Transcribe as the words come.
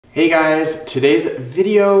Hey guys, today's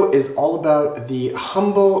video is all about the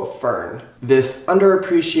humble fern. This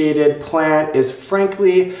underappreciated plant is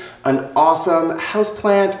frankly an awesome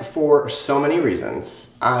houseplant for so many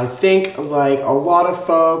reasons. I think like a lot of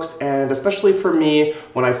folks, and especially for me,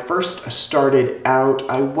 when I first started out,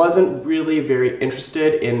 I wasn't really very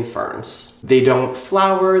interested in ferns. They don't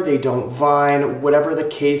flower, they don't vine, whatever the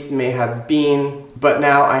case may have been. But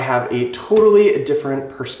now I have a totally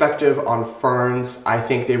different perspective on ferns. I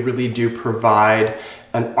think they really do provide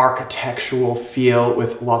an architectural feel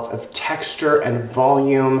with lots of texture and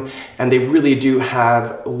volume, and they really do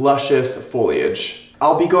have luscious foliage.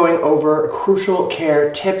 I'll be going over crucial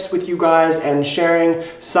care tips with you guys and sharing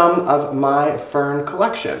some of my fern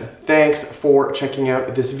collection. Thanks for checking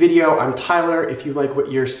out this video. I'm Tyler. If you like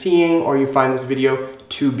what you're seeing or you find this video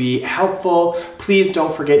to be helpful, please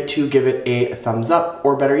don't forget to give it a thumbs up,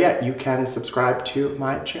 or better yet, you can subscribe to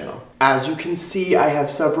my channel. As you can see, I have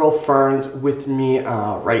several ferns with me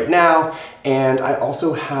right now, and I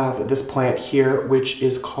also have this plant here, which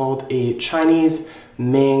is called a Chinese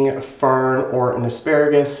Ming Fern or an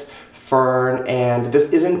Asparagus Fern, and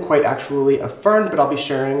this isn't quite actually a fern, but I'll be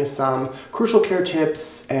sharing some crucial care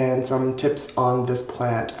tips and some tips on this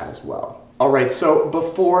plant as well. Alright, so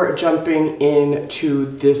before jumping into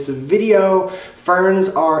this video, ferns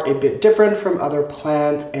are a bit different from other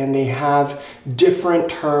plants, and they have different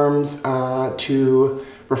terms to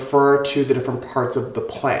refer to the different parts of the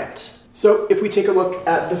plant. So if we take a look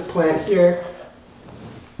at this plant here,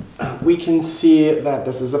 we can see that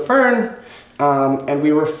this is a fern, and we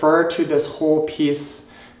refer to this whole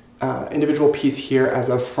piece, individual piece here, as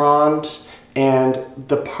a frond, and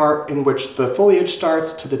the part in which the foliage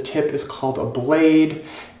starts to the tip is called a blade.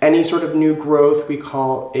 Any sort of new growth we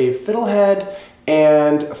call a fiddlehead,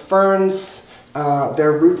 and ferns,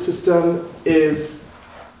 their root system is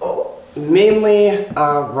mainly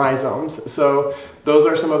rhizomes. So those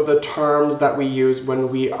are some of the terms that we use when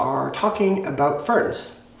we are talking about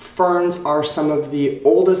ferns. Ferns are some of the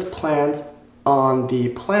oldest plants on the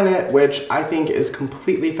planet, which I think is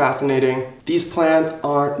completely fascinating. These plants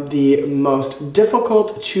are the most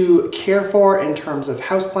difficult to care for in terms of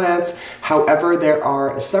houseplants. However, there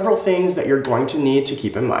are several things that you're going to need to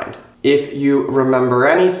keep in mind. If you remember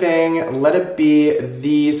anything, let it be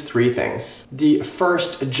these three things. The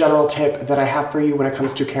first general tip that I have for you when it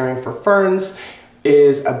comes to caring for ferns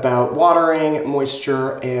is about watering,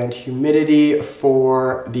 moisture, and humidity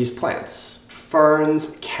for these plants.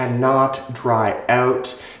 Ferns cannot dry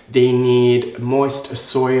out. They need moist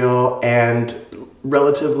soil and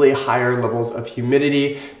relatively higher levels of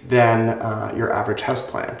humidity than your average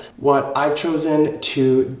houseplant. What I've chosen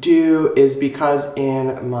to do is, because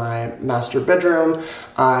in my master bedroom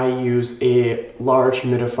I use a large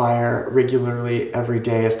humidifier regularly every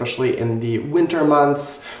day, especially in the winter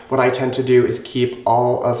months, what I tend to do is keep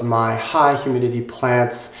all of my high humidity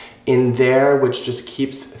plants in there, which just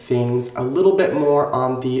keeps things a little bit more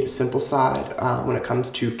on the simple side when it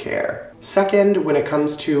comes to care. Second, when it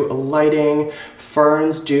comes to lighting,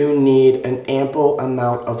 ferns do need an ample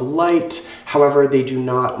amount of light. However, they do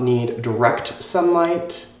not need direct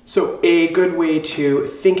sunlight. So a good way to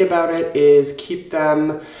think about it is keep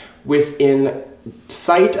them within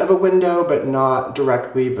sight of a window, but not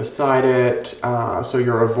directly beside it, so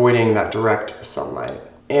you're avoiding that direct sunlight.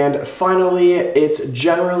 And finally, it's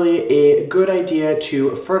generally a good idea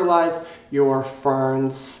to fertilize your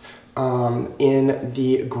ferns in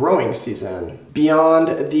the growing season.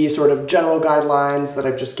 Beyond the sort of general guidelines that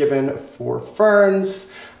I've just given for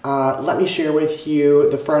ferns, let me share with you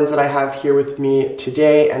the ferns that I have here with me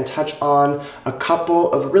today and touch on a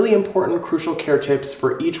couple of really important crucial care tips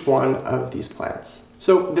for each one of these plants.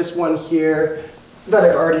 So this one here that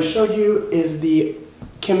I've already showed you is the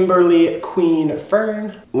Kimberly Queen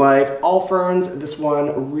Fern. Like all ferns, this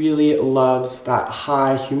one really loves that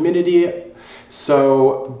high humidity,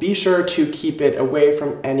 so be sure to keep it away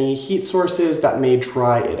from any heat sources that may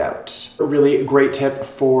dry it out. A really great tip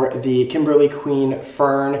for the Kimberly Queen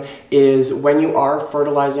Fern is when you are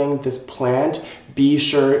fertilizing this plant, be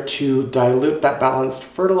sure to dilute that balanced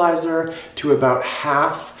fertilizer to about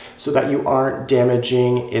half so that you aren't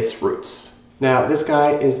damaging its roots. Now, this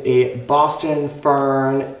guy is a Boston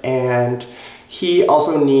fern, and he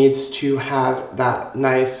also needs to have that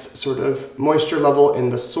nice sort of moisture level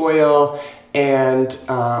in the soil. And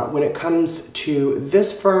when it comes to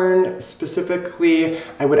this fern specifically,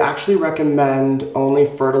 I would actually recommend only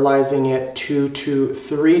fertilizing it 2 to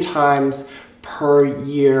 3 times per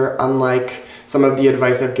year, unlike some of the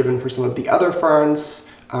advice I've given for some of the other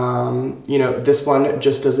ferns. You know, this one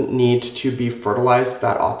just doesn't need to be fertilized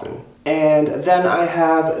that often. And then I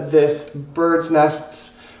have this bird's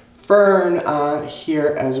nests fern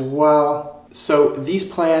here as well. So these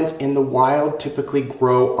plants in the wild typically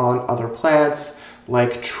grow on other plants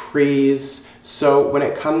like trees. So when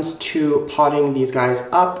it comes to potting these guys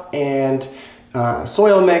up and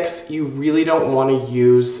soil mix, you really don't want to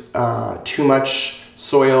use too much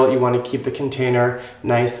soil. You want to keep the container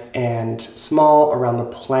nice and small around the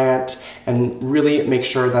plant and really make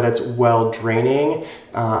sure that it's well draining,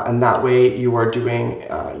 and that way you are doing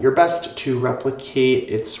your best to replicate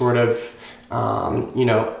its sort of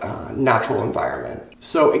natural environment.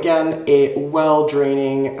 So again, a well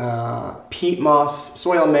draining peat moss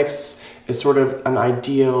soil mix is sort of an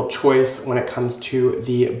ideal choice when it comes to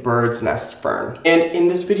the bird's nest fern. And in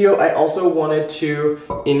this video, I also wanted to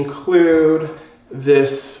include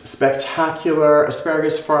this spectacular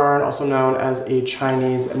asparagus fern, also known as a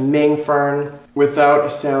Chinese Ming Fern.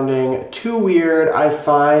 Without sounding too weird, I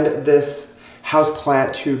find this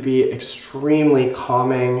houseplant to be extremely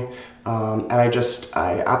calming, and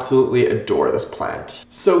I absolutely adore this plant.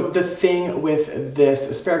 So the thing with this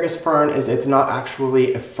asparagus fern is it's not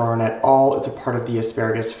actually a fern at all. It's a part of the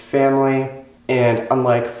asparagus family. And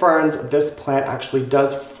unlike ferns, this plant actually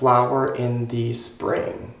does flower in the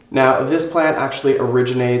spring. Now, this plant actually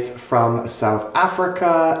originates from South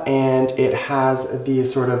Africa, and it has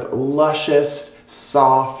these sort of luscious,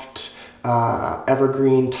 soft,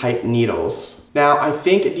 evergreen type needles. Now, I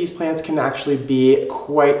think these plants can actually be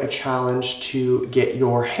quite a challenge to get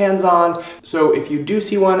your hands on. So if you do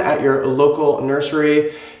see one at your local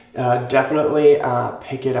nursery, definitely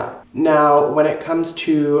pick it up. Now, when it comes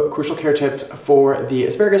to crucial care tips for the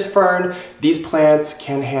asparagus fern, these plants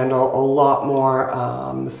can handle a lot more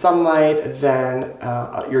sunlight than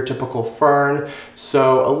your typical fern.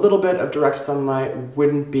 So a little bit of direct sunlight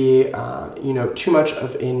wouldn't be, too much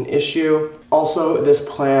of an issue. Also, this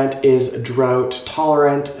plant is drought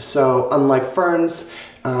tolerant. So unlike ferns,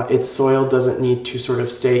 its soil doesn't need to sort of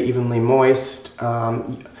stay evenly moist.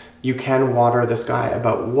 You can water this guy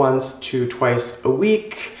about once to twice a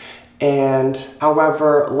week. And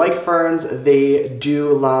however, like ferns, they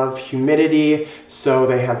do love humidity, so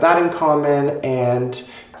they have that in common, and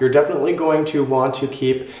you're definitely going to want to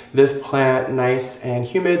keep this plant nice and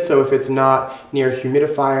humid. So if it's not near a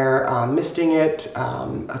humidifier, misting it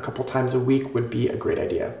a couple times a week would be a great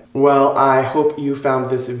idea. Well, I hope you found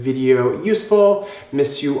this video useful.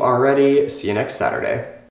 Miss you already. See you next Saturday.